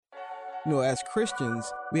As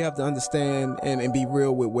Christians, we have to understand and be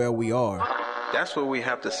real with where we are. That's what we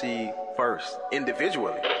have to see first,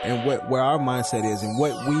 individually. And where our mindset is and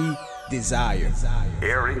what we desire.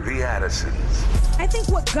 Airing the Addisons. I think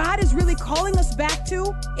what God is really calling us back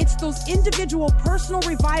to, it's those individual personal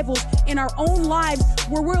revivals in our own lives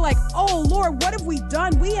where we're like, oh, Lord, what have we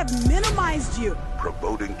done? We have minimized you.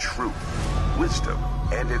 Promoting truth, wisdom,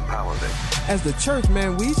 and empowerment. As the church,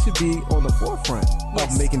 man, we should be on the forefront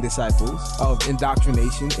of making disciples, of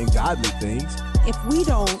indoctrination and godly things. If we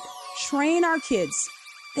don't train our kids,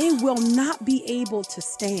 they will not be able to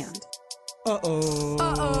stand.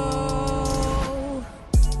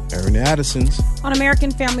 Airing the Addisons. On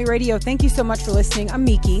American Family Radio, thank you so much for listening. I'm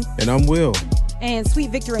Miki. And I'm Will. And Sweet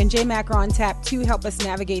Victor and J Mac are on tap to help us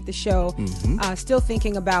navigate the show. Still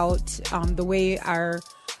thinking about the way our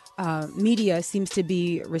media seem to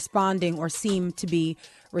be responding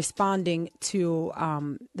to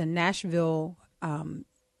the Nashville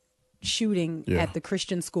shooting at the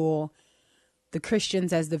Christian school, the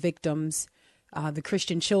Christians as the victims, the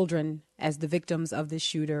Christian children as the victims of this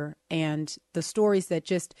shooter, and the stories that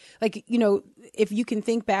just if you can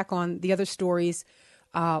think back on the other stories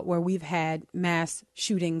where we've had mass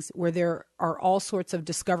shootings where there are all sorts of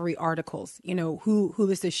discovery articles, who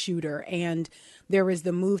is the shooter, and there is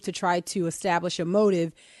the move to try to establish a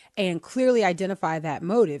motive and clearly identify that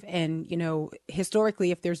motive. And,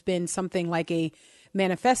 historically, if there's been something like a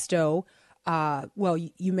manifesto,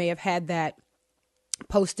 you may have had that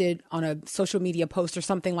posted on a social media post or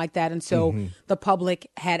something like that. And so the public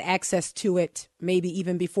had access to it, maybe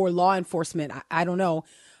even before law enforcement. I don't know.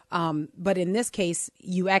 But in this case,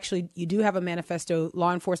 you do have a manifesto.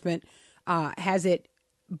 Law enforcement has it,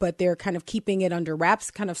 but they're kind of keeping it under wraps,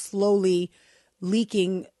 kind of slowly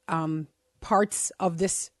leaking parts of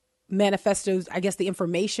this manifesto, I guess the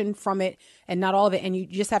information from it and not all of it. And you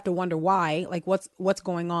just have to wonder why, like what's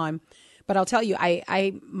going on. But I'll tell you,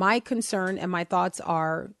 my concern and my thoughts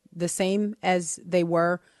are the same as they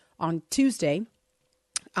were on Tuesday,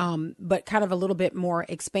 but kind of a little bit more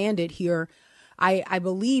expanded here. I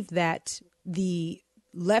believe that the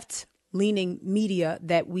left-leaning media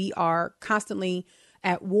that we are constantly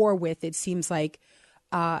at war with, it seems like,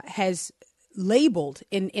 has labeled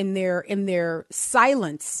in their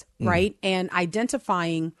silence, right, and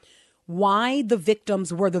identifying why the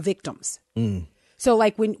victims were the victims. So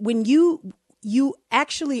like when you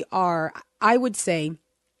actually are, I would say,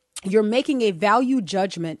 you're making a value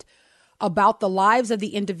judgment about the lives of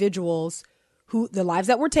the individuals the lives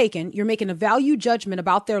that were taken. You're making a value judgment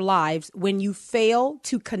about their lives when you fail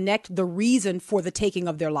to connect the reason for the taking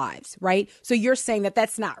of their lives, right? So you're saying that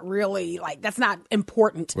that's not really that's not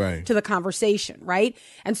important to the conversation, right?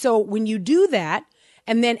 And so when you do that,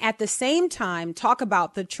 and then at the same time, talk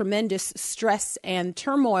about the tremendous stress and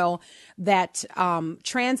turmoil that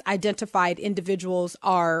trans-identified individuals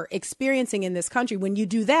are experiencing in this country. When you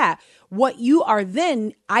do that, what you are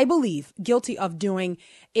then, I believe, guilty of doing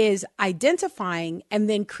is identifying and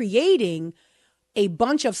then creating a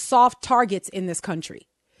bunch of soft targets in this country.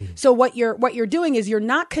 So what you're doing is you're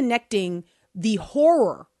not connecting the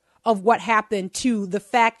horror of what happened to the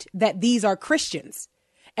fact that these are Christians,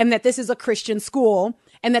 and that this is a Christian school,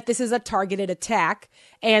 and that this is a targeted attack.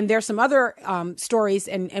 And there's some other stories,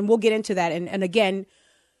 and we'll get into that. And again,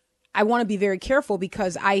 I want to be very careful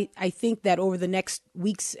because I think that over the next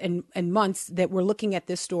weeks and months that we're looking at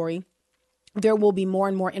this story, there will be more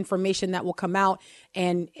and more information that will come out.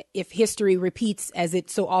 And if history repeats, as it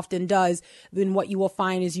so often does, then what you will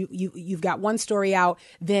find is you've got one story out,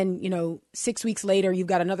 then, 6 weeks later, you've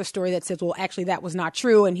got another story that says, well, actually, that was not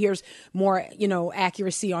true. And here's more,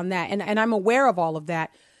 accuracy on that. And I'm aware of all of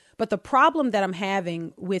that. But the problem that I'm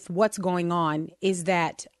having with what's going on is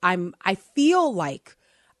that I feel like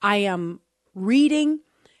I am reading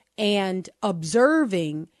and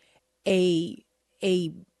observing a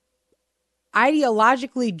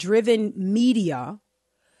ideologically driven media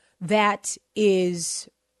that is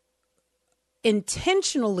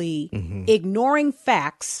intentionally ignoring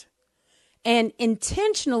facts and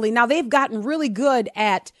intentionally, now they've gotten really good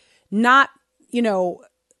at not,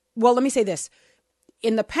 let me say this.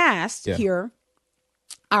 In the past here,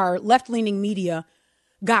 our left-leaning media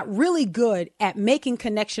got really good at making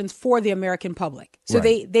connections for the American public. So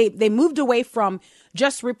they moved away from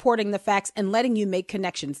just reporting the facts and letting you make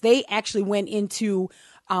connections. They actually went into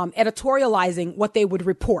editorializing what they would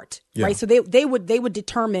report, right? So they would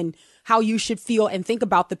determine how you should feel and think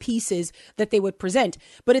about the pieces that they would present.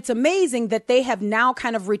 But it's amazing that they have now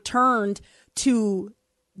kind of returned to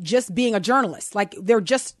just being a journalist. Like they're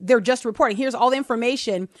just reporting. Here's all the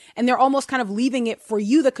information, and they're almost kind of leaving it for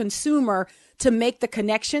you, the consumer, to make the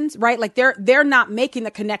connections, right? Like they're not making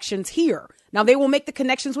the connections here. Now they will make the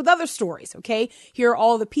connections with other stories. Okay. Here are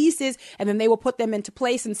all the pieces, and then they will put them into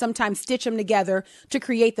place and sometimes stitch them together to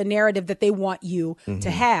create the narrative that they want you to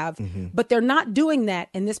have. But they're not doing that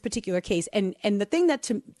in this particular case. And the thing that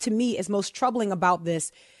to me is most troubling about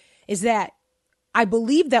this is that I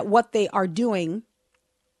believe that what they are doing,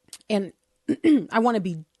 and I want to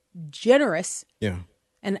be generous. Yeah.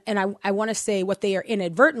 And I want to say what they are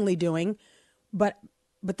inadvertently doing, but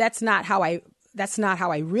that's not how I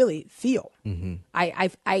really feel.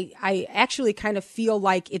 I actually kind of feel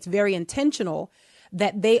like it's very intentional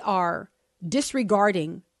that they are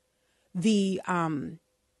disregarding the and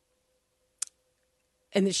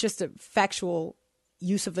it's just a factual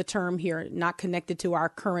use of the term here, not connected to our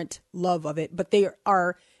current love of it, but they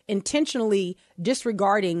are intentionally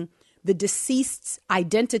disregarding the deceased's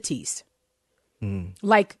identities.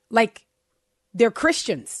 Like they're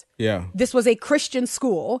Christians. Yeah. This was a Christian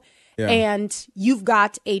school. Yeah. And you've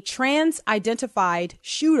got a trans-identified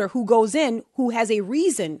shooter who goes in, who has a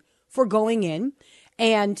reason for going in.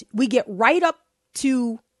 And we get right up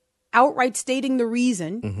to outright stating the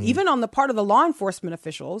reason, even on the part of the law enforcement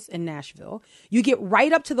officials in Nashville. You get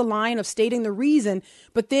right up to the line of stating the reason,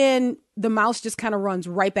 but then the mouse just kind of runs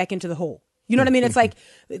right back into the hole. You know what I mean? It's like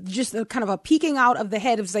just a kind of a peeking out of the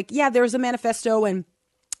head. It's like, yeah, there's a manifesto, and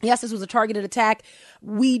yes, this was a targeted attack.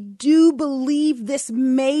 We do believe this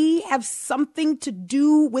may have something to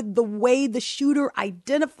do with the way the shooter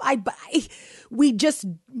identified, but we're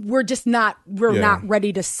not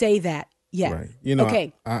ready to say that yet. Right. You know,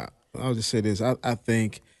 okay. I'll just say this. I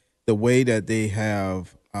think the way that they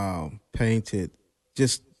have painted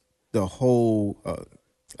just the whole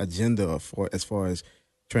agenda as far as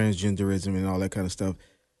transgenderism and all that kind of stuff,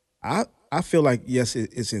 I feel like, yes,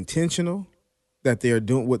 it's intentional that they're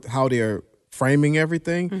doing with how they're framing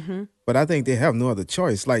everything, but I think they have no other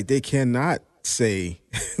choice. Like, they cannot say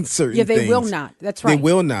certain things. Yeah, they will not. That's right. They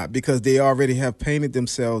will not, because they already have painted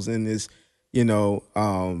themselves in this,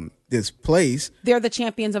 this place. They're the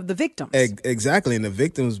champions of the victims. Exactly, and the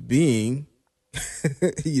victims being,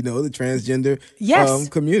 the transgender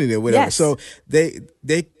community or whatever. Yes. So they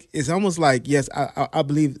it's almost like, yes, I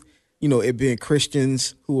believe, it being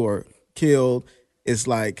Christians who are killed is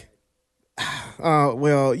like,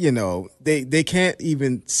 they can't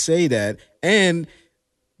even say that, and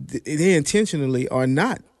they intentionally are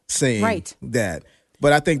not saying that.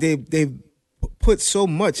 But I think they've put so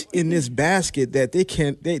much in this basket that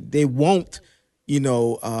they won't,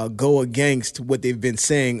 go against what they've been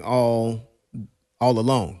saying all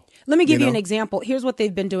along. Let me give you an example. Here's what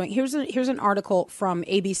they've been doing. Here's an article from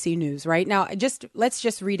ABC News, right? Now, let's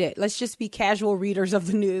just read it. Let's just be casual readers of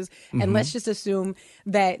the news, and let's just assume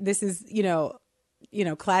that this is,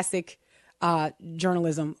 classic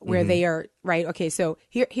journalism where they are, right? Okay, so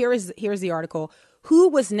here's the article. Who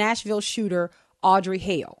was Nashville shooter Audrey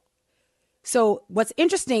Hale? So what's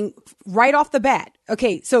interesting right off the bat,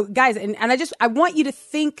 okay, so guys, and I want you to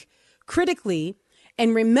think critically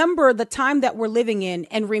and remember the time that we're living in,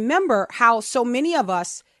 and remember how so many of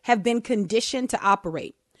us have been conditioned to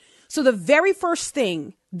operate. So the very first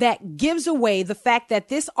thing that gives away the fact that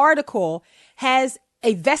this article has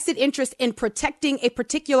a vested interest in protecting a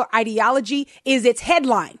particular ideology is its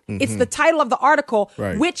headline. It's the title of the article,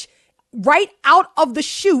 which right out of the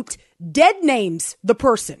chute dead names the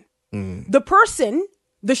person. The person,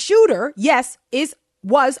 the shooter, yes,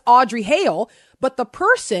 was Audrey Hale, but the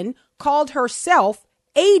person called herself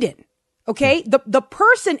Aiden. Okay. The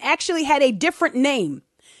person actually had a different name.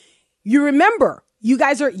 You remember, you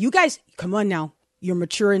guys, come on now. You're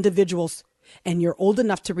mature individuals, and you're old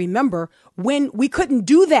enough to remember when we couldn't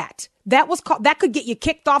do that. That could get you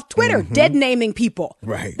kicked off Twitter, dead naming people.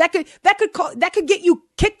 Right. That could get you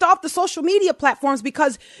kicked off the social media platforms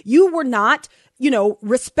because you were not,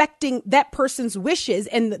 respecting that person's wishes.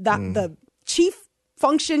 And the chief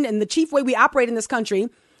function and the chief way we operate in this country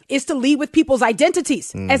is to lead with people's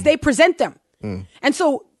identities as they present them. And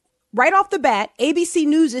so right off the bat, ABC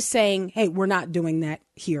News is saying, hey, we're not doing that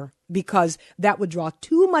here because that would draw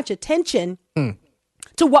too much attention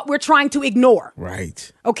to what we're trying to ignore.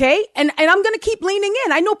 Right. Okay. And I'm going to keep leaning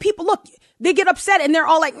in. I know people, look, they get upset and they're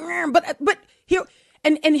all like, but here,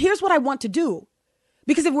 and here's what I want to do.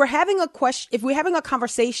 Because if we're having a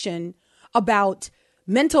conversation about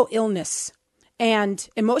mental illness and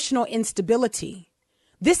emotional instability,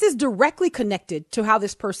 this is directly connected to how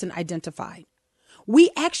this person identified. we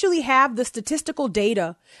actually have the statistical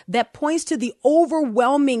data that points to the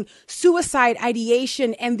overwhelming suicide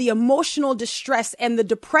ideation and the emotional distress and the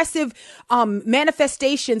depressive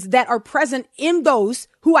manifestations that are present in those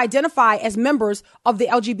who identify as members of the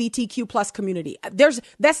LGBTQ plus community.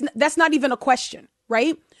 That's not even a question,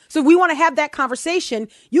 right? So we want to have that conversation.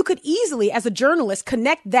 You could easily, as a journalist,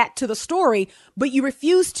 connect that to the story, but you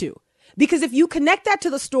refuse to. Because if you connect that to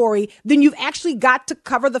the story, then you've actually got to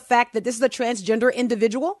cover the fact that this is a transgender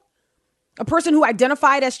individual, a person who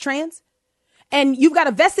identified as trans. And you've got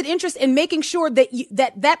a vested interest in making sure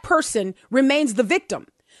that that person remains the victim.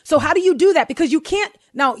 So how do you do that? Because you can't.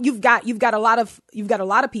 Now you've got a lot of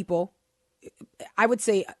people, I would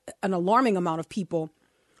say an alarming amount of people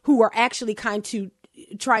who are actually trying to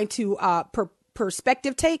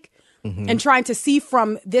perspective take and trying to see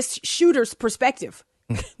from this shooter's perspective.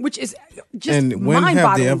 Which is just and when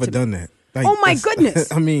have they ever done that? Like, oh my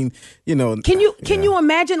goodness! I mean, Can you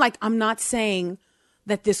imagine? Like, I'm not saying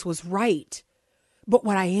that this was right, but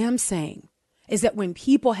what I am saying is that when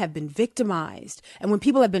people have been victimized and when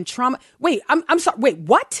people have been I'm sorry. Wait,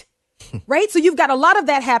 what? Right? So you've got a lot of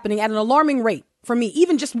that happening at an alarming rate for me,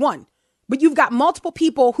 even just one. But you've got multiple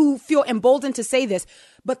people who feel emboldened to say this.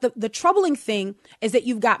 But the troubling thing is that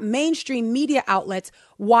you've got mainstream media outlets,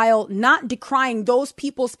 while not decrying those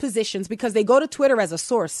people's positions, because they go to Twitter as a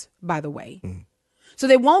source, by the way. So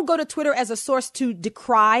they won't go to Twitter as a source to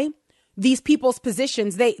decry these people's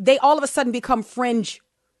positions. They all of a sudden become fringe.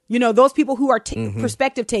 Those people who are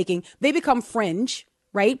perspective taking, they become fringe,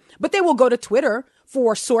 right? But they will go to Twitter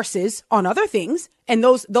for sources on other things. And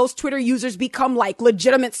those Twitter users become like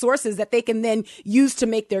legitimate sources that they can then use to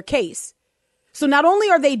make their case. So not only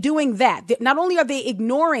are they doing that, not only are they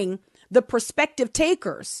ignoring the perspective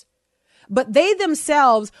takers, but they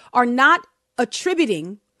themselves are not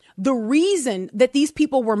attributing the reason that these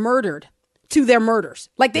people were murdered to their murders.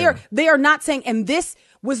 Like they are not saying, and this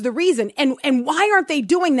was the reason. And why aren't they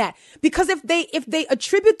doing that? Because if they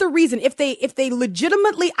attribute the reason, if they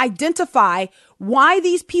legitimately identify why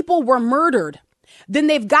these people were murdered, then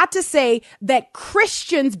they've got to say that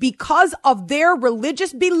Christians, because of their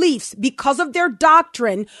religious beliefs, because of their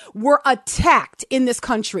doctrine, were attacked in this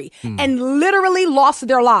country and literally lost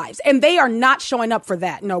their lives. And they are not showing up for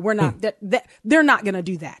that. No, we're not. They're not going to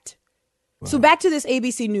do that. Wow. So back to this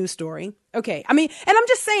ABC News story. Okay. I mean, and I'm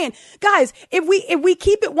just saying, guys, if we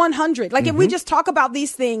keep it 100, like if we just talk about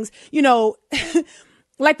these things,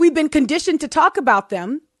 like we've been conditioned to talk about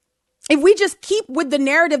them, if we just keep with the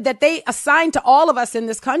narrative that they assign to all of us in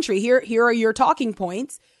this country, here are your talking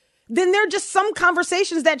points, then there are just some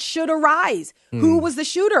conversations that should arise. Who was the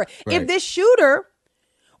shooter? Right. If this shooter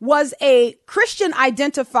was a Christian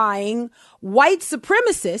identifying white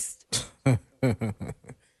supremacist,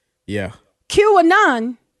 yeah,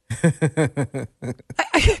 QAnon,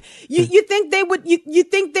 you think they would? You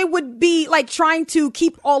think they would be like trying to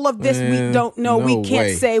keep all of this? We don't know. No, we can't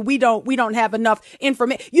way. Say. We don't have enough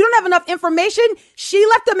information. You don't have enough information. She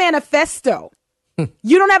left a manifesto.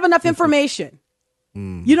 You don't have enough information.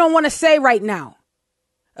 You don't want to say right now.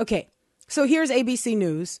 Okay, so here's ABC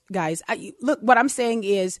News, guys. Look, what I'm saying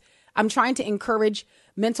is I'm trying to encourage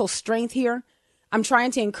mental strength here. I'm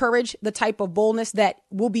trying to encourage the type of boldness that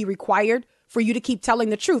will be required for you to keep telling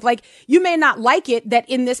the truth. Like, you may not like it that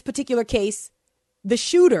in this particular case, the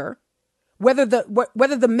shooter, whether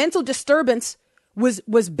the mental disturbance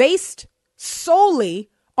was based solely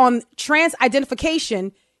on trans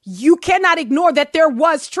identification, you cannot ignore that there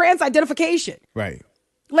was trans identification. Right.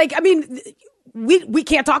 Like, I mean, we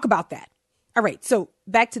can't talk about that. All right. So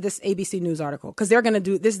back to this ABC News article, because they're going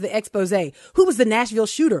to this is the expose. Who was the Nashville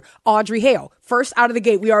shooter? Audrey Hale. First out of the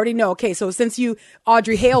gate, we already know. Okay. So since you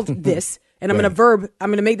Audrey hailed this, and I'm going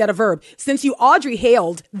to make that a verb. Since you Audrey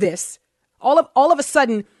hailed this, all of a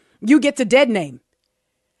sudden you get to dead name.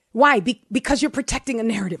 Why? Because you're protecting a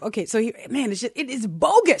narrative. Okay. So man, it is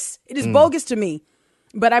bogus. It is bogus to me,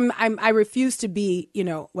 but I refuse to be,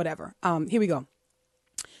 whatever. Here we go.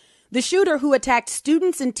 The shooter who attacked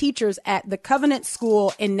students and teachers at the Covenant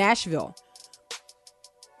School in Nashville,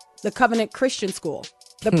 the Covenant Christian School,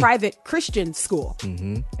 the private Christian school,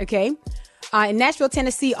 okay, in Nashville,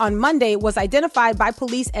 Tennessee on Monday was identified by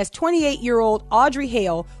police as 28-year-old Audrey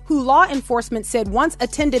Hale, who law enforcement said once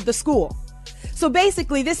attended the school. So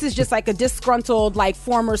basically, this is just like a disgruntled, like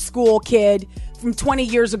former school kid from 20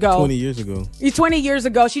 years ago. 20 years ago. 20 years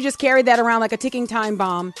ago. She just carried that around like a ticking time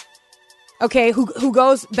bomb. Okay, who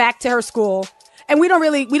goes back to her school, and we don't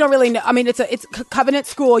really know. I mean, it's Covenant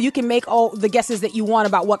School. You can make all the guesses that you want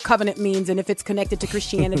about what covenant means and if it's connected to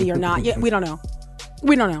Christianity or not. Yeah, we don't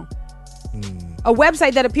know. A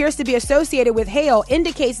website that appears to be associated with Hale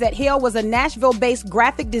indicates that Hale was a Nashville-based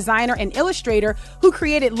graphic designer and illustrator who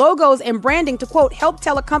created logos and branding to, quote, help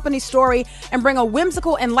tell a company's story and bring a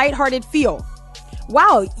whimsical and lighthearted feel.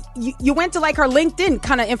 Wow, you went to like her LinkedIn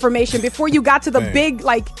kind of information before you got to the big,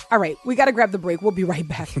 like, all right, we got to grab the break. We'll be right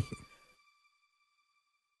back.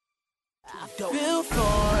 I feel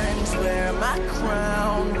thorns where my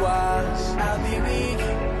crown was. I'll be weak,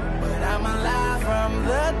 but I'm alive from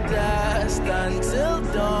the dust until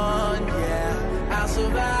dawn. Yeah, I'll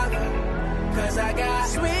survive, cause I got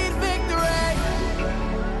sweet victory.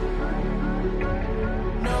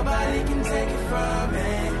 Nobody can take it from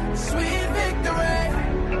me. Sweet victory,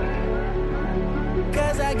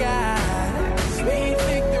 cause I got sweet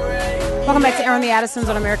victory. Welcome back to Airing the Addisons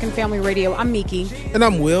on American Family Radio. I'm Miki. And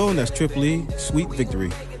I'm Will, and that's Triple E, Sweet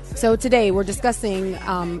Victory. So today we're discussing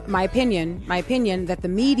my opinion that the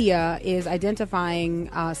media is identifying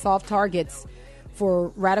soft targets for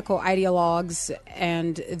radical ideologues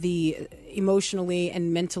and the emotionally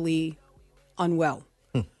and mentally unwell.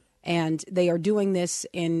 And they are doing this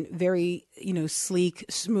in very, sleek,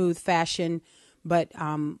 smooth fashion. But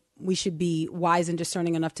we should be wise and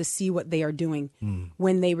discerning enough to see what they are doing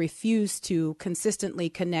when they refuse to consistently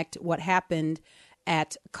connect what happened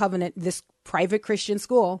at Covenant, this private Christian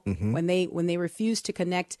school, when they refuse to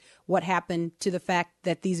connect what happened to the fact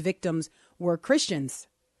that these victims were Christians.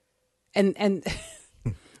 And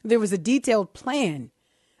there was a detailed plan.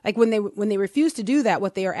 Like when they refuse to do that,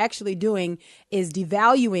 what they are actually doing is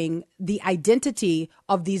devaluing the identity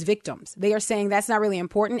of these victims. They are saying that's not really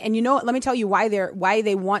important. And let me tell you why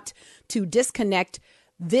they want to disconnect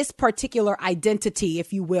this particular identity,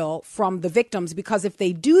 if you will, from the victims. Because if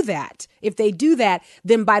they do that,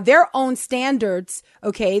 then by their own standards,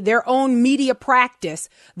 their own media practice,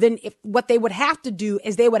 then what they would have to do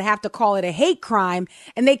is they would have to call it a hate crime.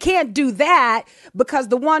 And they can't do that because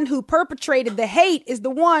the one who perpetrated the hate is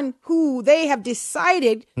the one who they have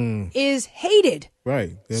decided is hated.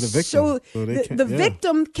 Right. They're the victim. So the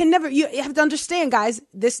victim can never, you have to understand, guys,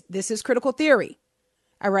 this is critical theory.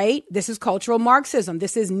 All right. This is cultural Marxism.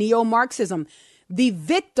 This is neo-Marxism. The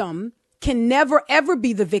victim can never, ever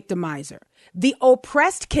be the victimizer. The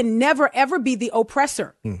oppressed can never, ever be the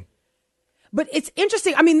oppressor. But it's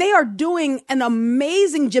interesting. I mean, they are doing an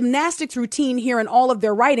amazing gymnastics routine here in all of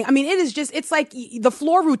their writing. I mean, it's like the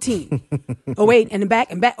floor routine. Oh, wait, and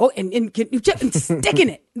back and back. Oh, and sticking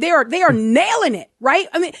it. They are nailing it. Right.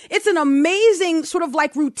 I mean, it's an amazing sort of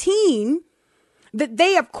like routine that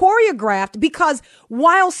they have choreographed, because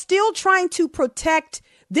while still trying to protect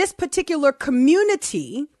this particular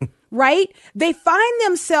community, right, they find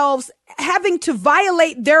themselves having to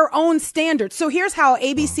violate their own standards. So here's how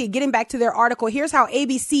ABC, getting back to their article, here's how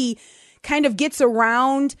ABC kind of gets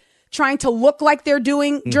around trying to look like they're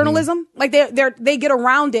doing journalism. Like they get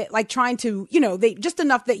around it, like trying to, they just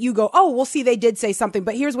enough that you go, oh, we'll see, they did say something,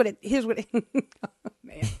 but here's what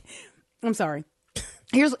man, I'm sorry.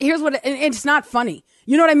 Here's what, and it's not funny.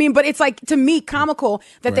 You know what I mean? But it's like, to me, comical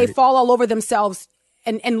that they fall all over themselves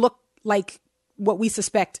and look like what we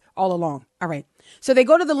suspect all along. All right. So they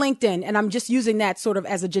go to the LinkedIn, and I'm just using that sort of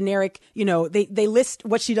as a generic, they list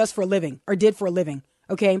what she does for a living or did for a living.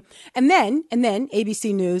 Okay. And then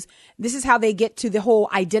ABC News, this is how they get to the whole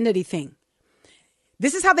identity thing.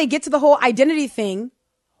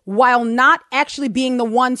 While not actually being the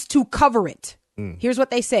ones to cover it. Here's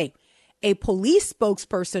what they say. A police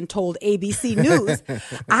spokesperson told ABC News,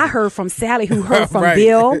 I heard from Sally who heard from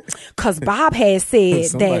Bill, because Bob had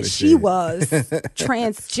said that she was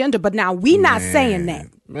transgender. But now we not saying that.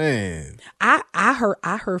 Man. I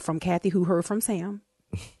heard from Kathy who heard from Sam.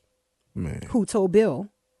 Man. Who told Bill.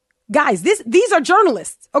 Guys, these are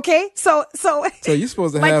journalists, okay? So you're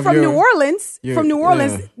supposed to like have New Orleans,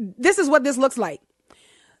 this is what this looks like.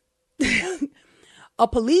 A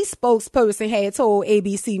police spokesperson had told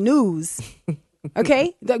ABC News,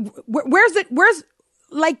 okay, where's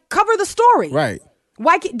like, cover the story. Right.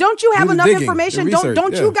 Why don't you have enough digging, information?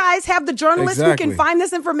 Don't you guys have the journalists who can find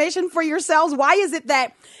this information for yourselves? Why is it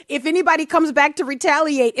that if anybody comes back to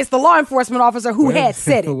retaliate, it's the law enforcement officer who had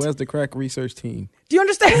said it? Where's the crack research team? Do you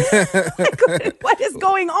understand? What is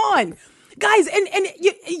going on? Guys, and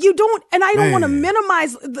you don't, and I don't want to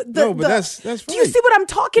minimize but that's right. Do you see what I'm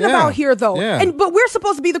talking about here, though? Yeah. But we're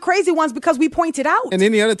supposed to be the crazy ones because we point it out. And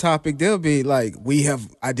any other topic, they'll be like, we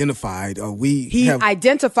have identified, or he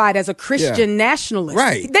identified as a Christian nationalist.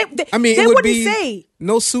 Right. They wouldn't say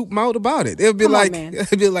no soup mouth about it. It'll be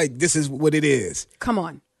like, this is what it is. Come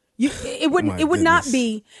on. It would not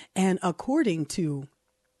be, and according to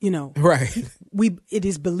Right. It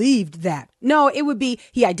is believed that. No, it would be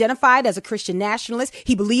he identified as a Christian nationalist.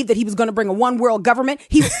 He believed that he was going to bring a one world government.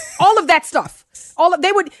 All of that stuff.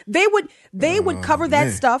 They would cover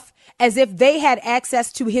that stuff as if they had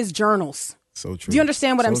access to his journals. So true. Do you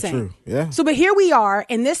understand what I'm saying? True. Yeah. So, but here we are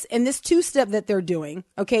in this two-step that they're doing.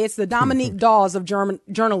 Okay, it's the Dominique Dawes of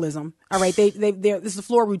journalism. All right, this is the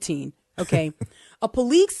floor routine. Okay, a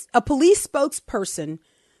police spokesperson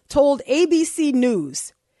told ABC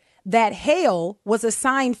News that Hale was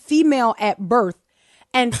assigned female at birth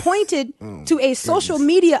and pointed to a social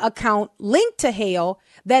media account linked to Hale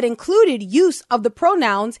that included use of the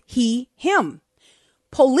pronouns he, him.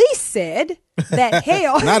 Police said that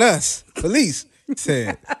Hale... Not us. Police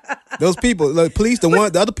said. Those people, the police, the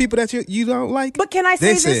other people that you don't like. But can I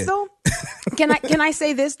say this, though? Can I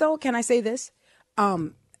say this, though? Can I say this?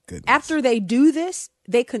 After they do this,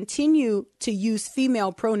 they continue to use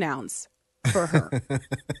female pronouns for her.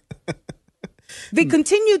 They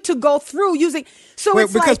continue to go through using. So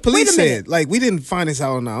it's because like, police said, like, we didn't find this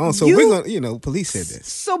out on our own. So we're gonna, police said this.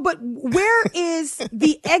 So, but where is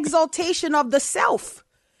the exaltation of the self?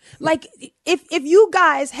 Like, if you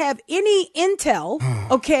guys have any intel,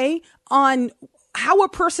 okay, on how a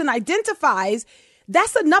person identifies,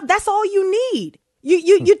 that's enough. That's all you need.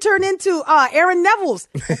 You turn into Aaron Neville's.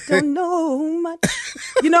 I don't know much,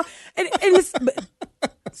 and it's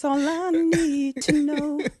all I need to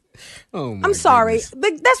know. Oh my I'm sorry,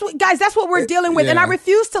 goodness. but that's what we're dealing with, and I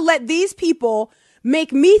refuse to let these people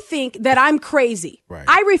make me think that I'm crazy. Right.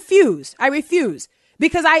 I refuse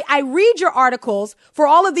because I read your articles for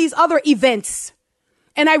all of these other events,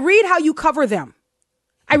 and I read how you cover them.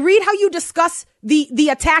 I read how you discuss the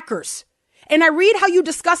attackers. And I read how you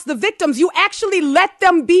discuss the victims. You actually let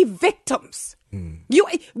them be victims. You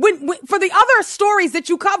when for the other stories that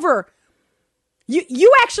you cover,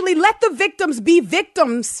 you actually let the victims be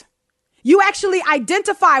victims. You actually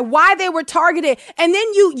identify why they were targeted. And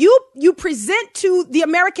then you present to the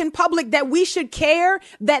American public that we should care,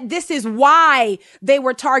 that this is why they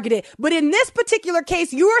were targeted. But in this particular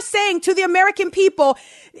case, you're saying to the American people,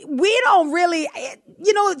 we don't really,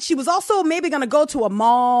 she was also maybe going to go to a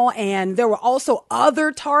mall, and there were also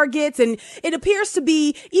other targets. And it appears to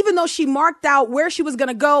be, even though she marked out where she was going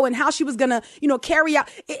to go and how she was going to, carry out,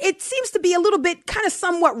 it seems to be a little bit kind of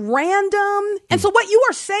somewhat random. And so what you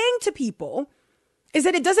are saying to people is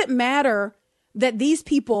that it doesn't matter that these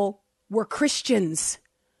people were Christians.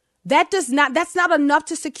 That's not enough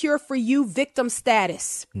to secure for you victim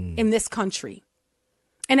status in this country.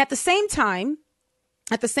 And at the same time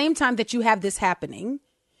that you have this happening,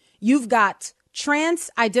 you've got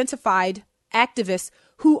trans-identified activists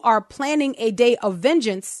who are planning a day of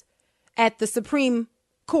vengeance at the Supreme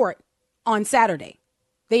Court on Saturday.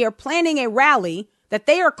 They are planning a rally that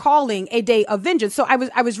they are calling a day of vengeance. So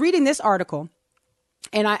I was reading this article,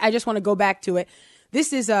 and I just want to go back to it.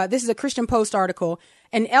 This is a Christian Post article.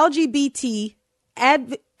 An LGBT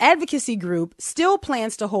advocacy group still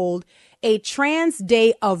plans to hold a trans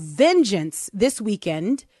day of vengeance this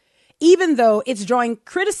weekend, even though it's drawing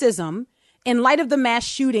criticism in light of the mass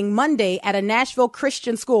shooting Monday at a Nashville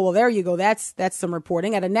Christian school. Well, there you go. That's some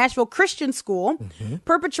reporting at a Nashville Christian school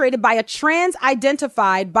perpetrated by a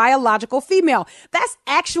trans-identified biological female. That's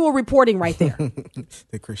actual reporting right there.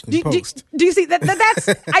 The Christian Post. Do you see that? That's.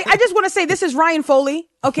 I just want to say this is Ryan Foley,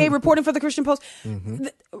 okay, reporting for the Christian Post.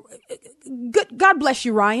 Good. God bless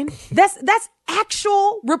you, Ryan. That's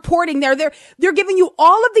actual reporting there. They're giving you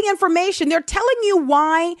all of the information. They're telling you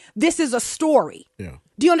why this is a story. Yeah.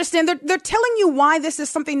 Do you understand? They're telling you why this is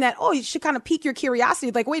something that, you should kind of pique your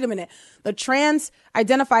curiosity. Like, wait a minute. The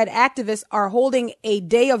trans-identified activists are holding a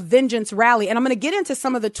Day of Vengeance rally. And I'm going to get into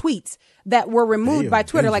some of the tweets that were removed by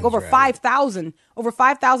Twitter, like over 5,000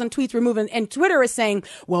 tweets removed. And Twitter is saying,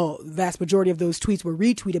 well, the vast majority of those tweets were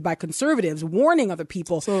retweeted by conservatives, warning other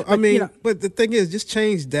people. So, but the thing is, just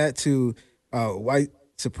change that to white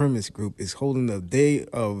supremacist group is holding a Day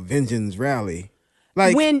of Vengeance rally.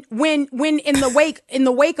 Like when in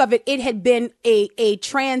the wake of it had been a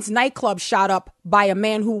trans nightclub shot up by a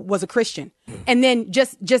man who was a Christian. And then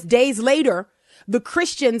just days later, the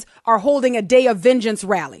Christians are holding a Day of Vengeance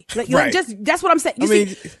rally. Right. That's what I'm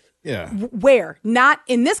saying. Yeah. Where? Not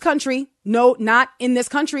in this country. No, not in this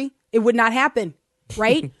country. It would not happen.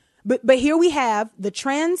 Right? But here we have the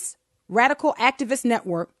Trans Radical Activist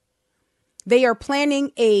Network. They are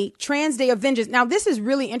planning a Trans Day of Vengeance. Now, this is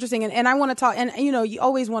really interesting, and I want to talk, and you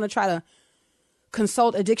always want to try to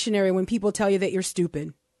consult a dictionary when people tell you that you're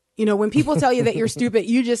stupid. When people tell you that you're stupid,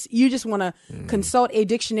 you just want to consult a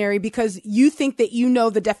dictionary because you think that you know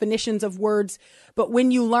the definitions of words. But when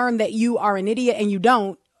you learn that you are an idiot and you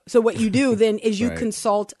don't, So what you do then is you Right.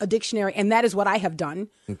 consult a dictionary, and that is what I have done.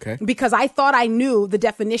 Okay. Because I thought I knew the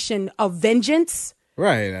definition of vengeance.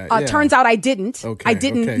 Right. Yeah. Turns out I didn't. Okay, I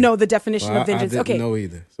didn't okay. know the definition Well, of vengeance. I didn't Okay. know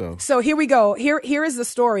either. So here we go. Here is the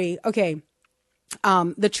story. Okay.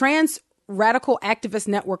 The Trans Radical Activist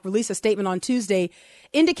Network released a statement on Tuesday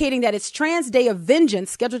indicating that its Trans Day of Vengeance,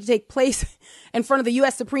 scheduled to take place in front of the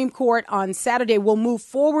U.S. Supreme Court on Saturday, will move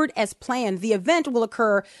forward as planned. The event will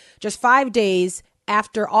occur just 5 days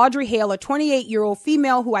after Audrey Hale, a 28-year-old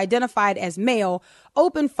female who identified as male,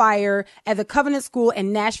 opened fire at the Covenant School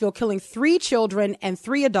in Nashville, killing 3 children and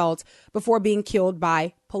 3 adults before being killed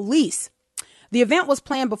by police. The event was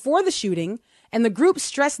planned before the shooting, and the group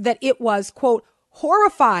stressed that it was, quote,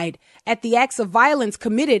 horrified at the acts of violence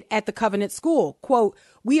committed at the Covenant School. Quote,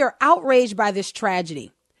 we are outraged by this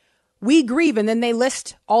tragedy. We grieve. And then they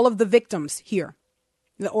list all of the victims here.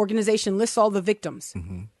 The organization lists all the victims.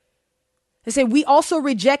 Mm-hmm. They say, we also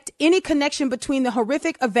reject any connection between the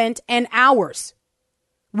horrific event and ours.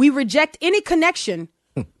 We reject any connection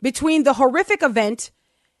between the horrific event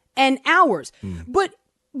and ours. But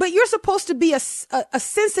you're supposed to be a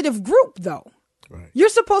sensitive group, though. Right. You're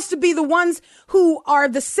supposed to be the ones who are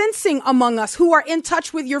the sensing among us, who are in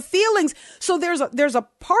touch with your feelings. So there's a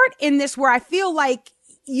part in this where I feel like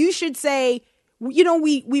you should say, you know,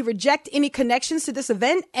 we reject any connections to this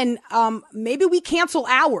event, and maybe we cancel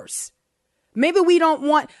ours. Maybe we don't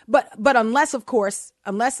want, but unless of course,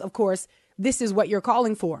 this is what you're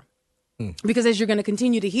calling for. Because as you're going to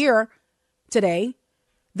continue to hear today,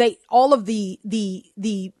 all of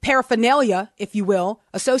the paraphernalia, if you will,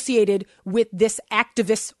 associated with this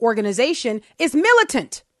activist organization is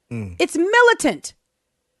militant. It's militant.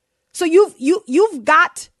 So you've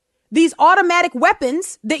got these automatic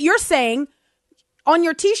weapons that you're saying on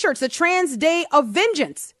your T-shirts, the Trans Day of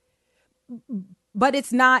Vengeance, but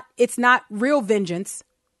it's not real vengeance.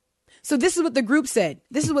 So this is what the group said.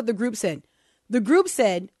 The group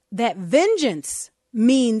said that vengeance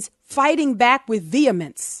means fighting back with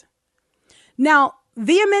vehemence. Now,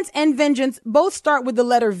 vehemence and vengeance both start with the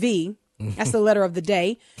letter V. That's the letter of the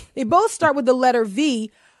day. They both start with the letter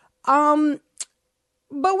V. But we're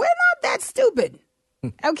not that stupid.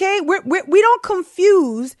 Okay? We don't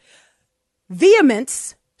confuse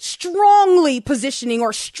vehemence, strongly positioning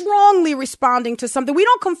or strongly responding to something. We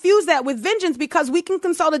don't confuse that with vengeance because we can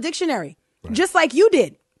consult a dictionary, right. Just like you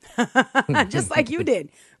did. Just like you did,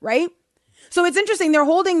 right? So it's interesting. They're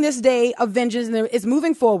holding this day of vengeance and it's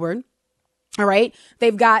moving forward. All right.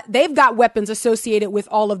 They've got weapons associated with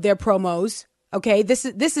all of their promos. OK, this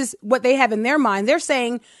is what they have in their mind. They're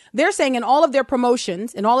saying in all of their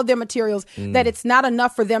promotions and all of their materials that it's not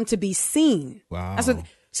enough for them to be seen. Wow. That's what,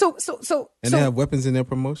 so they have weapons in their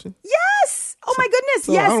promotion? Yes. Oh, my goodness.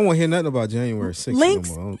 So yes. I don't want to hear nothing about January 6th.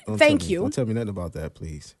 Links. No more. Don't Thank you. Don't tell me nothing about that,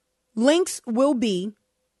 please. Links will be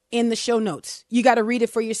in the show notes. You got to read it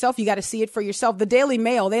for yourself. You got to see it for yourself. The Daily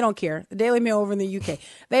Mail, they don't care. The Daily Mail over in the UK,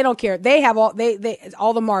 they don't care. They have all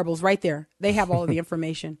the marbles right there. They have all of the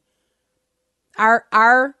information.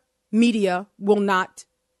 Our media will not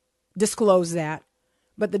disclose that,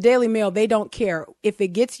 but the Daily Mail, they don't care. If it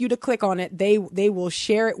gets you to click on it, they will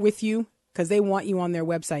share it with you because they want you on their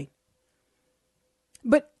website.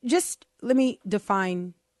 But just let me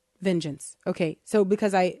define vengeance. Okay, so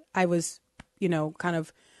because I was,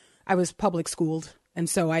 I was public schooled, and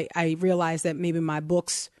so I realized that maybe my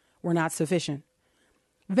books were not sufficient.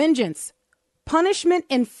 Vengeance, punishment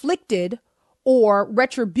inflicted or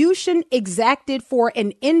retribution exacted for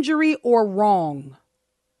an injury or wrong.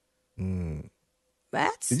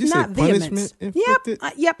 That's did you not say vehemence. Punishment inflicted?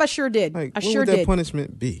 Yep, I sure did. Like, I what sure would that did.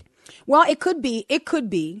 punishment be? Well, it could be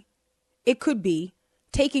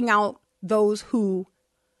taking out those who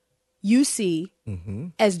you see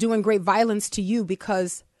as doing great violence to you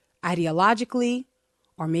because ideologically,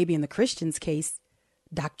 or maybe in the Christian's case,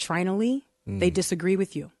 doctrinally, they disagree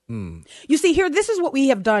with you. You see here, this is what we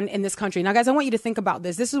have done in this country. Now, guys, I want you to think about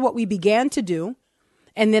this. This is what we began to do.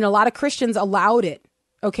 And then a lot of Christians allowed it.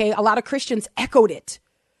 Okay. A lot of Christians echoed it.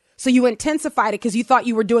 So you intensified it because you thought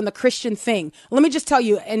you were doing the Christian thing. Let me just tell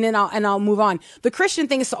you, and then I'll move on. The Christian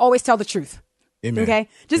thing is to always tell the truth. Amen. Okay.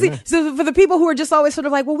 Amen. So for the people who are just always sort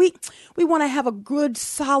of like, well, we want to have a good,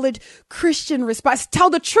 solid Christian response. Tell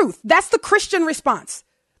the truth. That's the Christian response.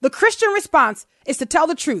 The Christian response is to tell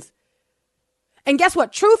the truth. And guess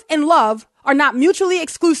what? Truth and love are not mutually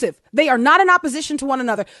exclusive. They are not in opposition to one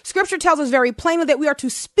another. Scripture tells us very plainly that we are to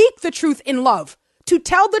speak the truth in love. To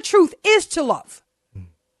tell the truth is to love.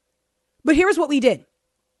 But here's what we did.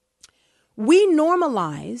 We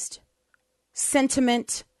normalized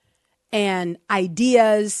sentiment and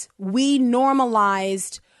ideas. We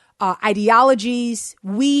normalized ideologies.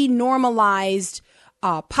 We normalized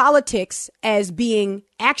politics as being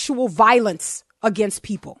actual violence against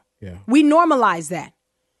people. Yeah. We normalized that.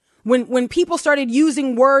 When people started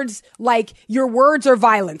using words like your words are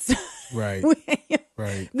violence. Right.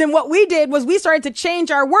 Right. Then what we did was we started to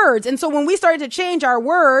change our words. And so when we started to change our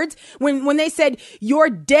words, when they said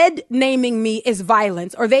your dead naming me is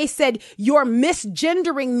violence, or they said your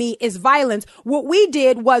misgendering me is violence, what we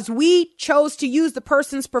did was we chose to use the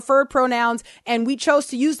person's preferred pronouns and we chose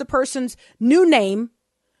to use the person's new name.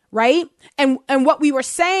 Right. And what we were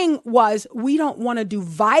saying was we don't want to do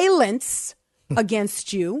violence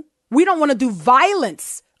against you. We don't want to do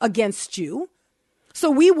violence against you. So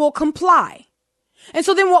we will comply. And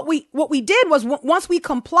so then what we did was once we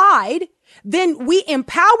complied, then we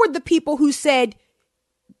empowered the people who said,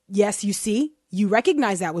 yes, you see, you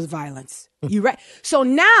recognize that was violence. So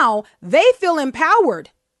now they feel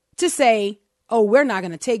empowered to say, oh, we're not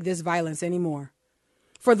going to take this violence anymore.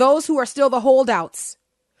 For those who are still the holdouts,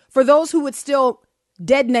 for those who would still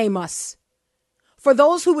dead name us, for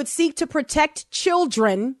those who would seek to protect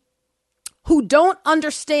children who don't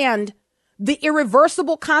understand the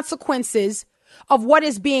irreversible consequences of what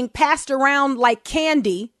is being passed around like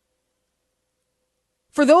candy,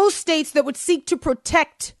 for those states that would seek to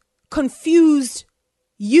protect confused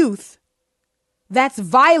youth, that's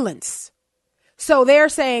violence. So they're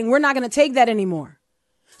saying we're not going to take that anymore.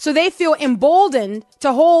 So they feel emboldened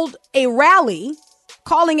to hold a rally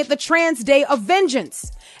calling it the Trans Day of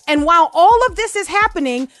Vengeance. And while all of this is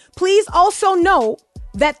happening, please also know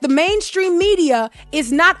that the mainstream media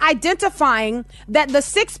is not identifying that the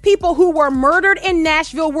 6 people who were murdered in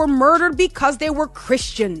Nashville were murdered because they were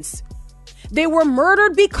Christians. They were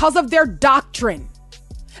murdered because of their doctrine.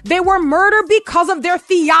 They were murdered because of their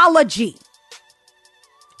theology.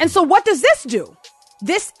 And so what does this do?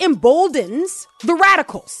 This emboldens the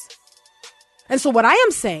radicals. And so what I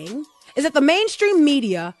am saying is that the mainstream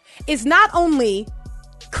media is not only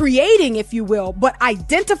creating, if you will, but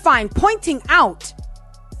identifying, pointing out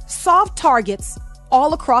soft targets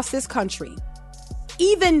all across this country,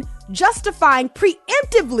 even justifying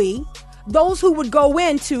preemptively those who would go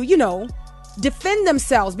in to, defend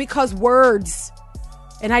themselves because words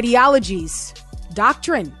and ideologies,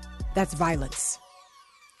 doctrine, that's violence.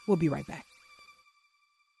 We'll be right back.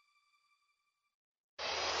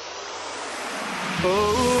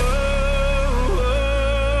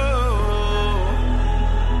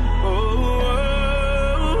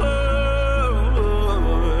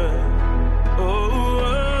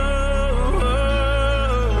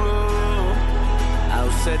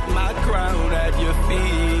 Set my crown at your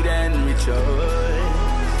feet and rejoice.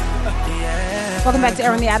 Welcome back to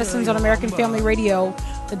Airing the Addisons on American Family Radio.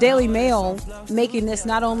 The Daily Mail making this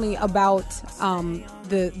not only about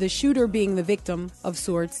the shooter being the victim of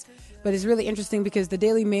sorts, but it's really interesting because the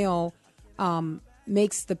Daily Mail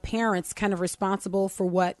makes the parents kind of responsible for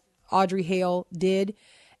what Audrey Hale did.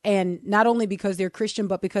 And not only because they're Christian,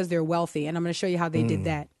 but because they're wealthy. And I'm going to show you how they did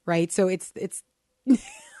that. Right. So it's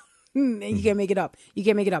you can't make it up. You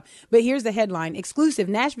can't make it up. But here's the headline. Exclusive.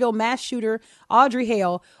 Nashville mass shooter Audrey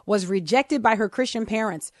Hale was rejected by her Christian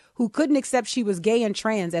parents who couldn't accept she was gay and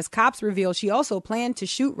trans, as cops reveal she also planned to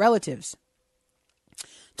shoot relatives.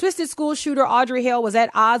 Twisted school shooter Audrey Hale was at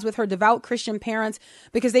odds with her devout Christian parents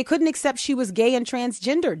because they couldn't accept she was gay and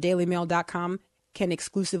transgender, DailyMail.com can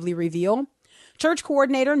exclusively reveal. Church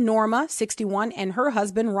coordinator Norma, 61, and her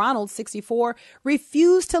husband, Ronald, 64,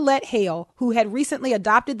 refused to let Hale, who had recently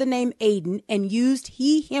adopted the name Aiden and used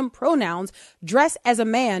he, him pronouns, dress as a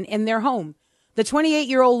man in their home. The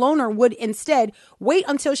 28-year-old loner would instead wait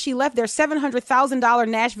until she left their $700,000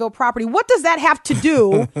 Nashville property. What does that have to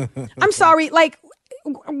do? I'm sorry,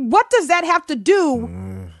 what does that have to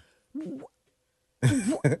do?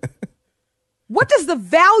 What does the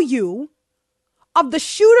value of the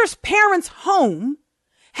shooter's parents' home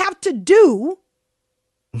have to do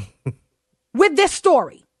with this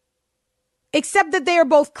story? Except that they are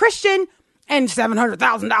both Christian and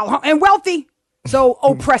 $700,000 home and wealthy. So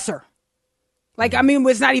oppressor.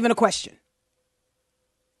 It's not even a question.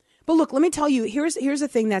 But look, let me tell you, here's the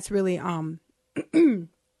thing that's really,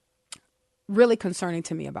 really concerning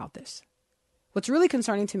to me about this. What's really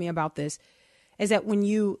concerning to me about this is that when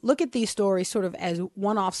you look at these stories sort of as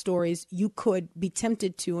one-off stories, you could be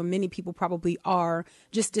tempted to, and many people probably are,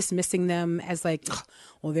 just dismissing them as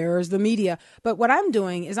well, there's the media. But what I'm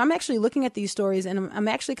doing is I'm actually looking at these stories and I'm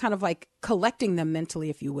actually kind of collecting them mentally,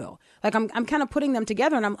 if you will. I'm kind of putting them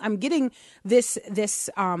together, and I'm getting this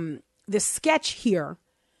sketch here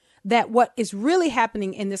that what is really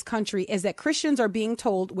happening in this country is that Christians are being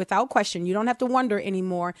told without question, you don't have to wonder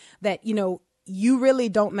anymore, that, you really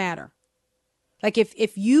don't matter. Like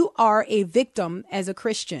if you are a victim as a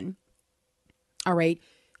Christian, all right,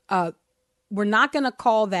 we're not going to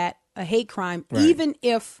call that a hate crime, Right. even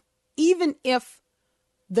if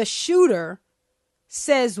the shooter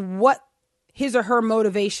says what his or her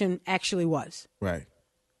motivation actually was. Right.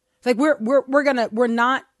 Like we're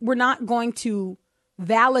not going to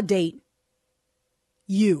validate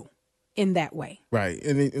you in that way. Right.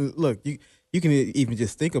 And look, you can even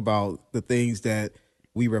just think about the things that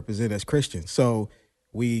we represent as Christians. So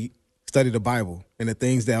we study the Bible, and the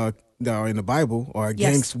things that are in the Bible are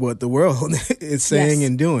against what the world is saying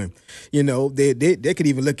and doing. You know, they could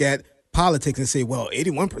even look at politics and say, well,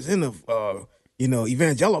 81% of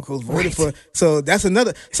evangelicals voted for. So that's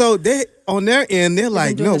another. So they on their end, they're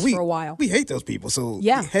like, doing no, this for a while. we hate those people. So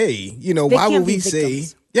Yeah. hey, They why can't would be we say,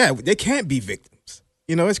 victims. yeah, they can't be victims?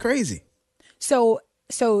 It's crazy. So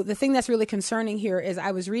the thing that's really concerning here is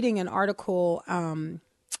I was reading an article.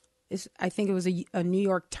 I think it was a New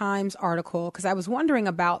York Times article, because I was wondering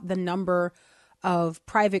about the number of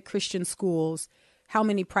private Christian schools, how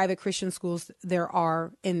many private Christian schools there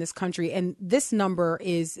are in this country. And this number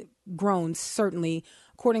is grown, certainly.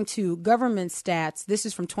 According to government stats, this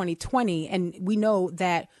is from 2020. And we know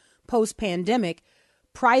that post-pandemic,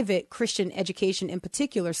 private Christian education in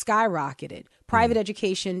particular skyrocketed. Private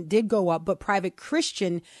education did go up, but private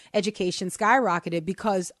Christian education skyrocketed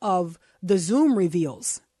because of the Zoom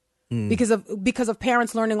reveals. Because of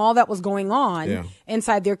parents learning all that was going on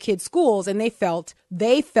inside their kids' schools, and they felt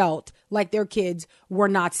like their kids were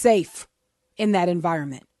not safe in that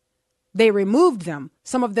environment. They removed them,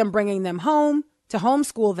 some of them bringing them home to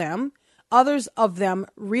homeschool them, others of them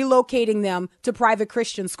relocating them to private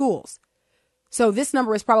Christian schools. So this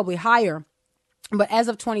number is probably higher. But as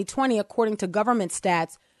of 2020, according to government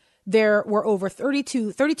stats, there were over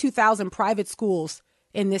 32,000 private schools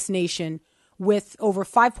in this nation, with over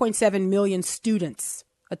 5.7 million students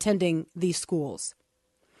attending these schools.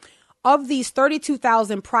 Of these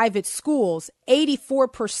 32,000 private schools,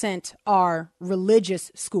 84% are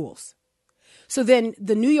religious schools. So then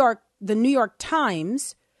the New York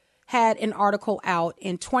Times had an article out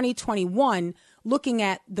in 2021 looking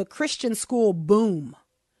at the Christian school boom,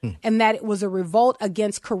 and that it was a revolt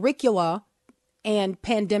against curricula and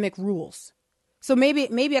pandemic rules. So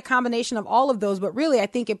maybe a combination of all of those, but really I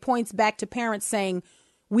think it points back to parents saying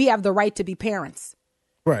we have the right to be parents.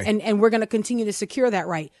 Right. And we're going to continue to secure that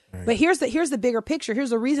right. But here's the bigger picture. Here's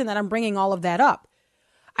the reason that I'm bringing all of that up.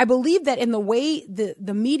 I believe that in the way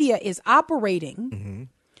the media is operating,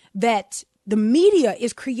 that the media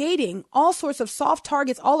is creating all sorts of soft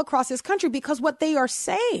targets all across this country, because what they are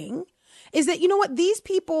saying is that, you know what, these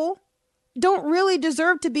people don't really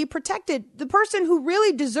deserve to be protected. The person who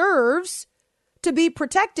really deserves to be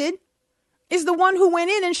protected is the one who went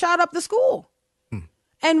in and shot up the school.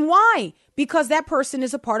 And why? Because that person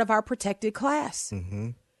is a part of our protected class.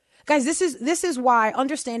 Guys, this is why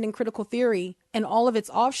understanding critical theory and all of its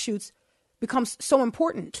offshoots becomes so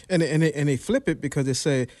important. And they flip it, because they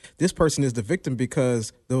say this person is the victim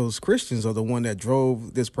because those Christians are the one that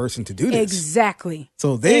drove this person to do this. Exactly.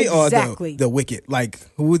 So they are the wicked. Like,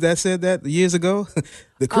 who that said that years ago?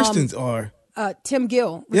 The Christians are. Tim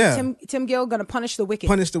Gill. Yeah. Tim Gill going to punish the wicked.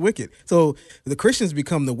 Punish the wicked. So the Christians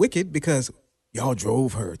become the wicked because y'all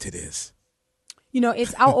drove her to this.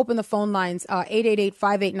 I'll open the phone lines,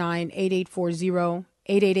 888-589-8840,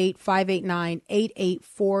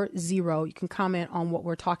 888-589-8840. You can comment on what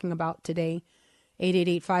we're talking about today,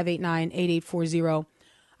 888-589-8840.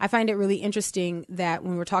 I find it really interesting that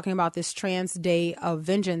when we're talking about this Trans Day of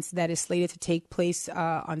Vengeance that is slated to take place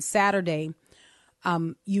on Saturday,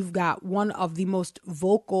 you've got one of the most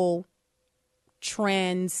vocal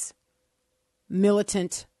trans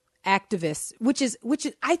militant activists, which is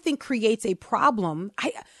I think creates a problem.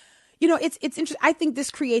 It's interesting. I think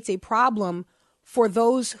this creates a problem for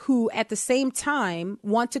those who at the same time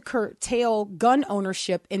want to curtail gun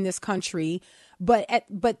ownership in this country, but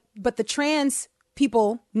the trans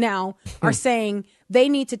people now are saying they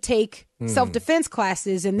need to take self-defense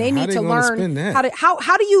classes, and they need to learn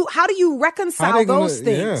how do you reconcile those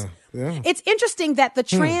things? Yeah. It's interesting that the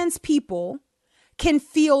trans people can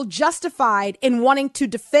feel justified in wanting to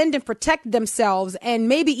defend and protect themselves, and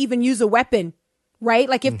maybe even use a weapon, right?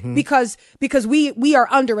 Like because we are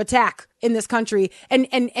under attack in this country,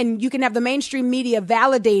 and you can have the mainstream media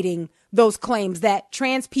validating those claims that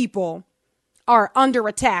trans people are under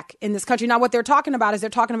attack in this country. Now, what they're talking about is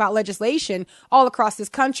they're talking about legislation all across this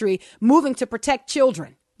country moving to protect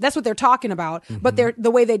children. That's what they're talking about. But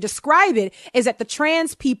the way they describe it is that the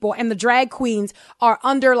trans people and the drag queens are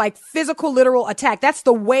under like physical, literal attack. That's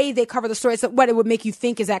the way they cover the story. It's what it would make you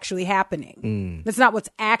think is actually happening. That's not what's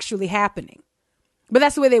actually happening. But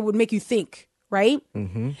that's the way they would make you think, right?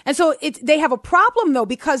 And so they have a problem, though,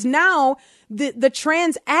 because now the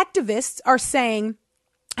trans activists are saying,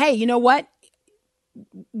 hey, you know what?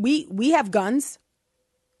 We have guns.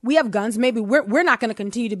 We have guns. Maybe we're not going to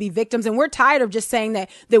continue to be victims, and we're tired of just saying that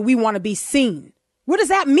we want to be seen. What does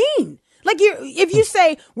that mean? Like, if you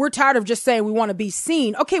say we're tired of just saying we want to be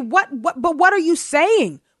seen, okay, but what are you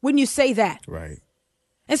saying when you say that? Right.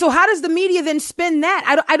 And so how does the media then spin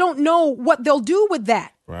that? I don't know what they'll do with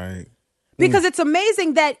that. Right. Because it's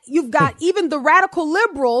amazing that you've got even the radical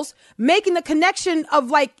liberals making the connection of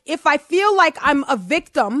like, if I feel like I'm a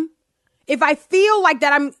victim, if I feel like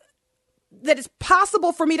that it's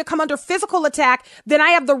possible for me to come under physical attack, then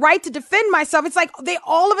I have the right to defend myself. It's like they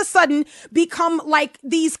all of a sudden become like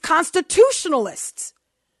these constitutionalists.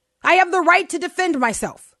 I have the right to defend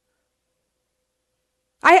myself.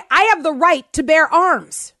 I have the right to bear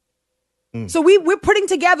arms. So we're putting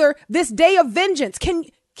together this day of vengeance.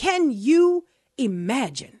 Can you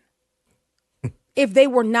imagine if they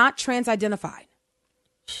were not trans-identified?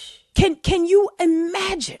 Can you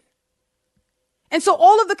imagine? And so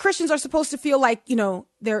all of the Christians are supposed to feel like,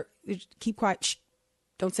 they're keep quiet. Shh,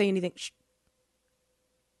 don't say anything. Shh.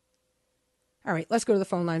 All right, let's go to the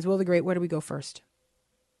phone lines. Will the Great, where do we go first?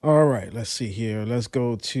 All right, let's see here. Let's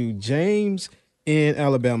go to James in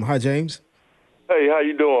Alabama. Hi, James. Hey, how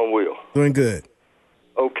you doing, Will? Doing good.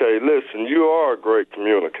 Okay, listen, you are a great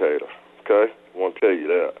communicator, okay? I want to tell you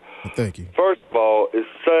that. Well, thank you. First of all, it's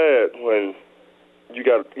sad when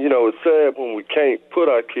it's sad when we can't put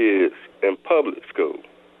our kids in public school.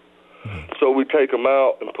 So we take them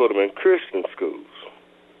out and put them in Christian schools.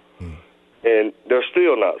 And they're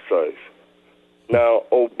still not safe. Now,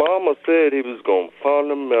 Obama said he was going to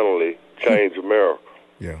fundamentally change America.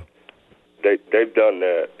 Yeah. They've done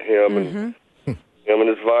that. Him and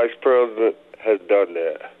his vice president has done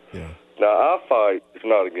that. Yeah. Now, our fight is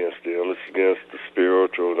not against them. It's against the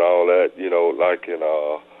spiritual and all that, like in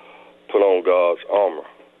put on God's armor.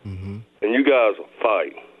 And you guys will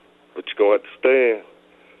fight, but you're going to have to stand.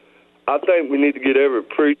 I think we need to get every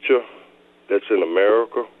preacher that's in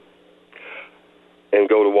America and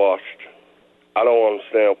go to Washington. I don't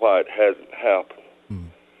understand why it hasn't happened.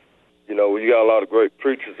 You got a lot of great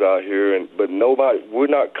preachers out here, but we're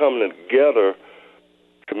not coming together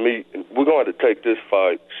to meet. We're going to take this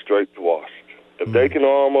fight straight to Washington. If they can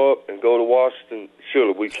arm up and go to Washington,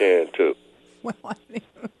 surely we can too.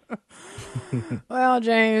 Well,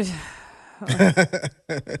 James,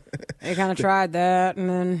 they kind of tried that, and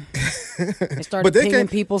then they started pinging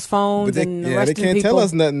people's phones and arresting people. They can't tell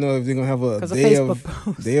us nothing if they're going to have a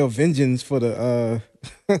day of vengeance for the...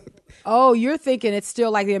 Oh, you're thinking it's still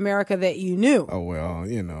like the America that you knew. Oh, well,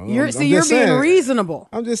 You're being reasonable.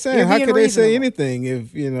 I'm just saying, how could they say anything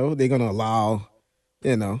if, they're going to allow,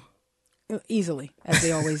 Easily, as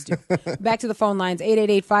they always do. Back to the phone lines,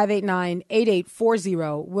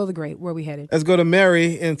 888-589-8840. Will the Great, where are we headed? Let's go to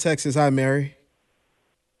Mary in Texas. Hi, Mary.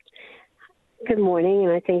 Good morning,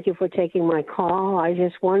 and I thank you for taking my call. I was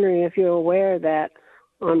just wondering if you're aware that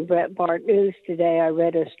on Breitbart News today I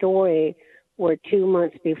read a story where 2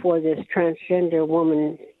 months before this transgender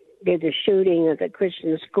woman did the shooting at the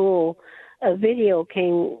Christian school, a video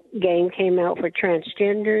game came out for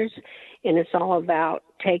transgenders, and it's all about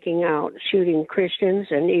shooting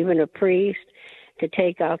Christians and even a priest to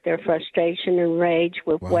take out their frustration and rage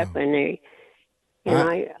with weaponry. And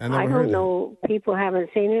I don't know, people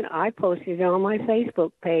haven't seen it. I posted it on my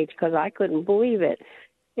Facebook page because I couldn't believe it.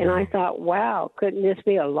 And I thought, wow, couldn't this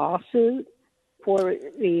be a lawsuit for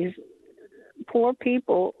these poor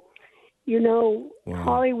people?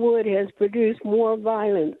 Hollywood has produced more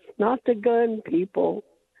violence, not the gun people,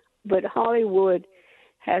 but Hollywood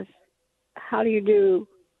has, how do you do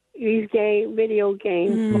these video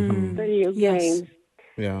games put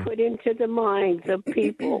into the minds of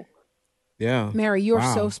people. Yeah. Mary, you're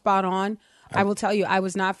so spot on. I will tell you, I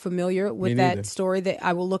was not familiar with that story. That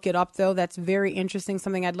I will look it up, though. That's very interesting,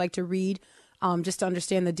 something I'd like to read. Just to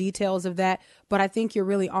understand the details of that. But I think you're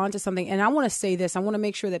really onto something. And I want to say this. I want to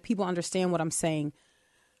make sure that people understand what I'm saying.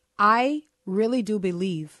 I really do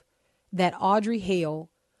believe that Audrey Hale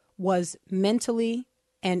was mentally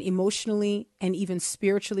and emotionally and even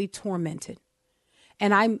spiritually tormented.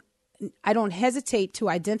 And I don't hesitate to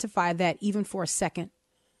identify that even for a second.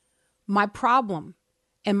 My problem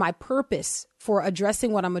and my purpose for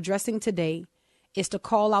addressing what I'm addressing today is to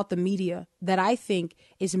call out the media that I think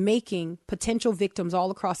is making potential victims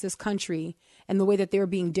all across this country and the way that they're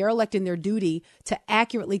being derelict in their duty to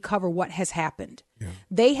accurately cover what has happened. Yeah.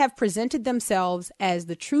 They have presented themselves as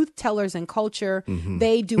the truth tellers in culture. Mm-hmm.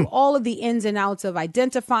 They do all of the ins and outs of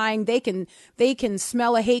identifying. They can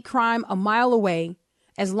smell a hate crime a mile away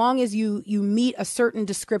as long as you meet a certain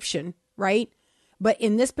description, right? But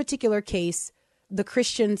in this particular case, the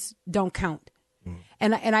Christians don't count. Mm.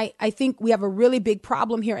 And I think we have a really big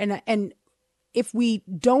problem here. And if we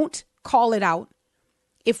don't call it out,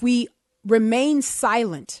 if we remain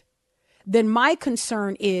silent, then my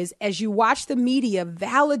concern is, as you watch the media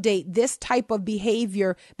validate this type of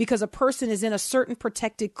behavior because a person is in a certain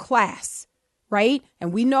protected class, right?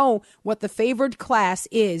 And we know what the favored class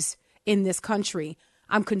is in this country.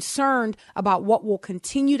 I'm concerned about what will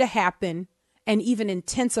continue to happen and even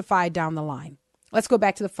intensify down the line. Let's go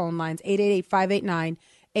back to the phone lines,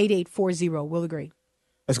 888-589-8840. We'll agree.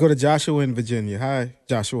 Let's go to Joshua in Virginia. Hi,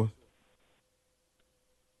 Joshua.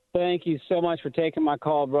 Thank you so much for taking my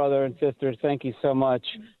call, brother and sisters. Thank you so much.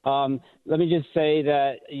 Let me just say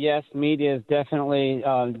that, yes, media is definitely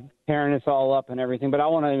tearing us all up and everything, but I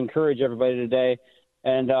want to encourage everybody today.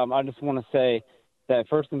 And I just want to say that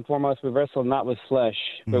first and foremost, we wrestle not with flesh,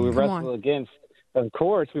 but we wrestle against, of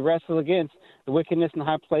course, we wrestle against the wickedness in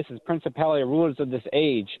high places, principality, rulers of this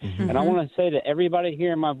age. Mm-hmm. And I want to say to everybody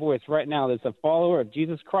hearing my voice right now that's a follower of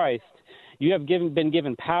Jesus Christ, you have been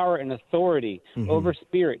given power and authority over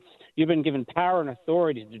spirits. You've been given power and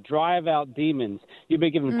authority to drive out demons. You've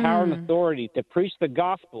been given power and authority to preach the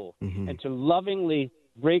gospel and to lovingly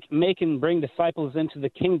make and bring disciples into the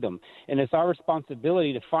kingdom. And it's our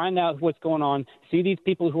responsibility to find out what's going on, see these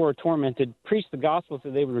people who are tormented, preach the gospel so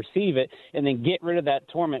they would receive it, and then get rid of that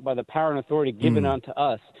torment by the power and authority given unto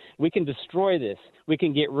us. We can destroy this. We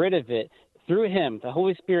can get rid of it through him, the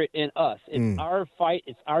Holy Spirit in us. It's our fight.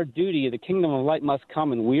 It's our duty. The kingdom of light must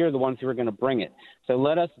come, and we are the ones who are going to bring it. So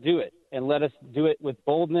let us do it, and let us do it with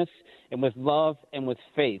boldness and with love and with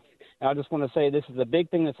faith. And I just want to say this is a big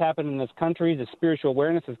thing that's happened in this country. The spiritual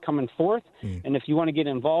awareness is coming forth, and if you want to get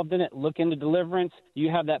involved in it, look into deliverance. You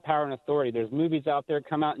have that power and authority. There's movies out there,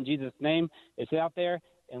 Come Out in Jesus' Name. It's out there,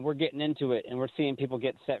 and we're getting into it, and we're seeing people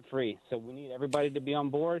get set free. So we need everybody to be on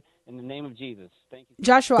board in the name of Jesus. Thank you.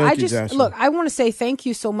 Joshua, Look, I want to say thank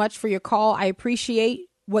you so much for your call. I appreciate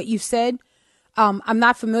what you said. I'm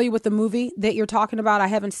not familiar with the movie that you're talking about. I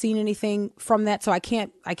haven't seen anything from that, so I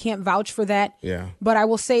can't vouch for that. Yeah. But I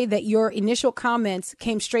will say that your initial comments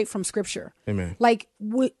came straight from Scripture. Amen. Like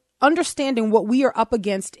understanding what we are up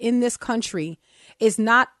against in this country is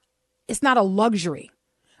not a luxury.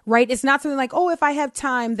 Right. It's not something like, oh, if I have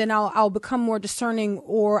time, then I'll become more discerning,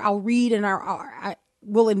 or I'll read and I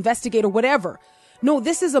will investigate or whatever. No,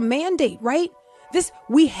 this is a mandate, right?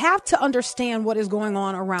 We have to understand what is going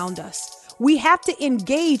on around us. We have to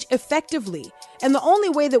engage effectively. And the only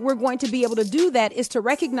way that we're going to be able to do that is to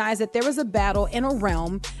recognize that there is a battle in a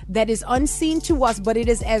realm that is unseen to us, but it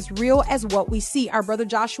is as real as what we see. Our brother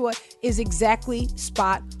Joshua is exactly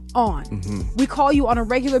spot on. We call you on a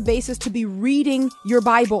regular basis to be reading your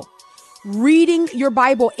Bible,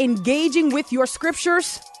 engaging with your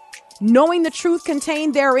scriptures, knowing the truth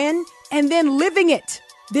contained therein, and then living it.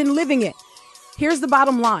 Here's the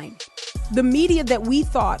bottom line. The media that we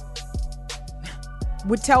thought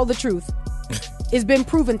would tell the truth has been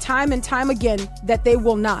proven time and time again that they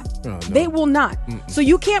will not. Oh, no. They will not. So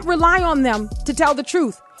you can't rely on them to tell the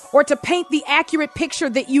truth or to paint the accurate picture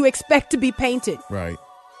that you expect to be painted. Right.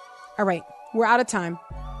 All right. We're out of time.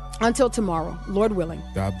 Until tomorrow, Lord willing.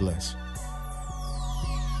 God bless.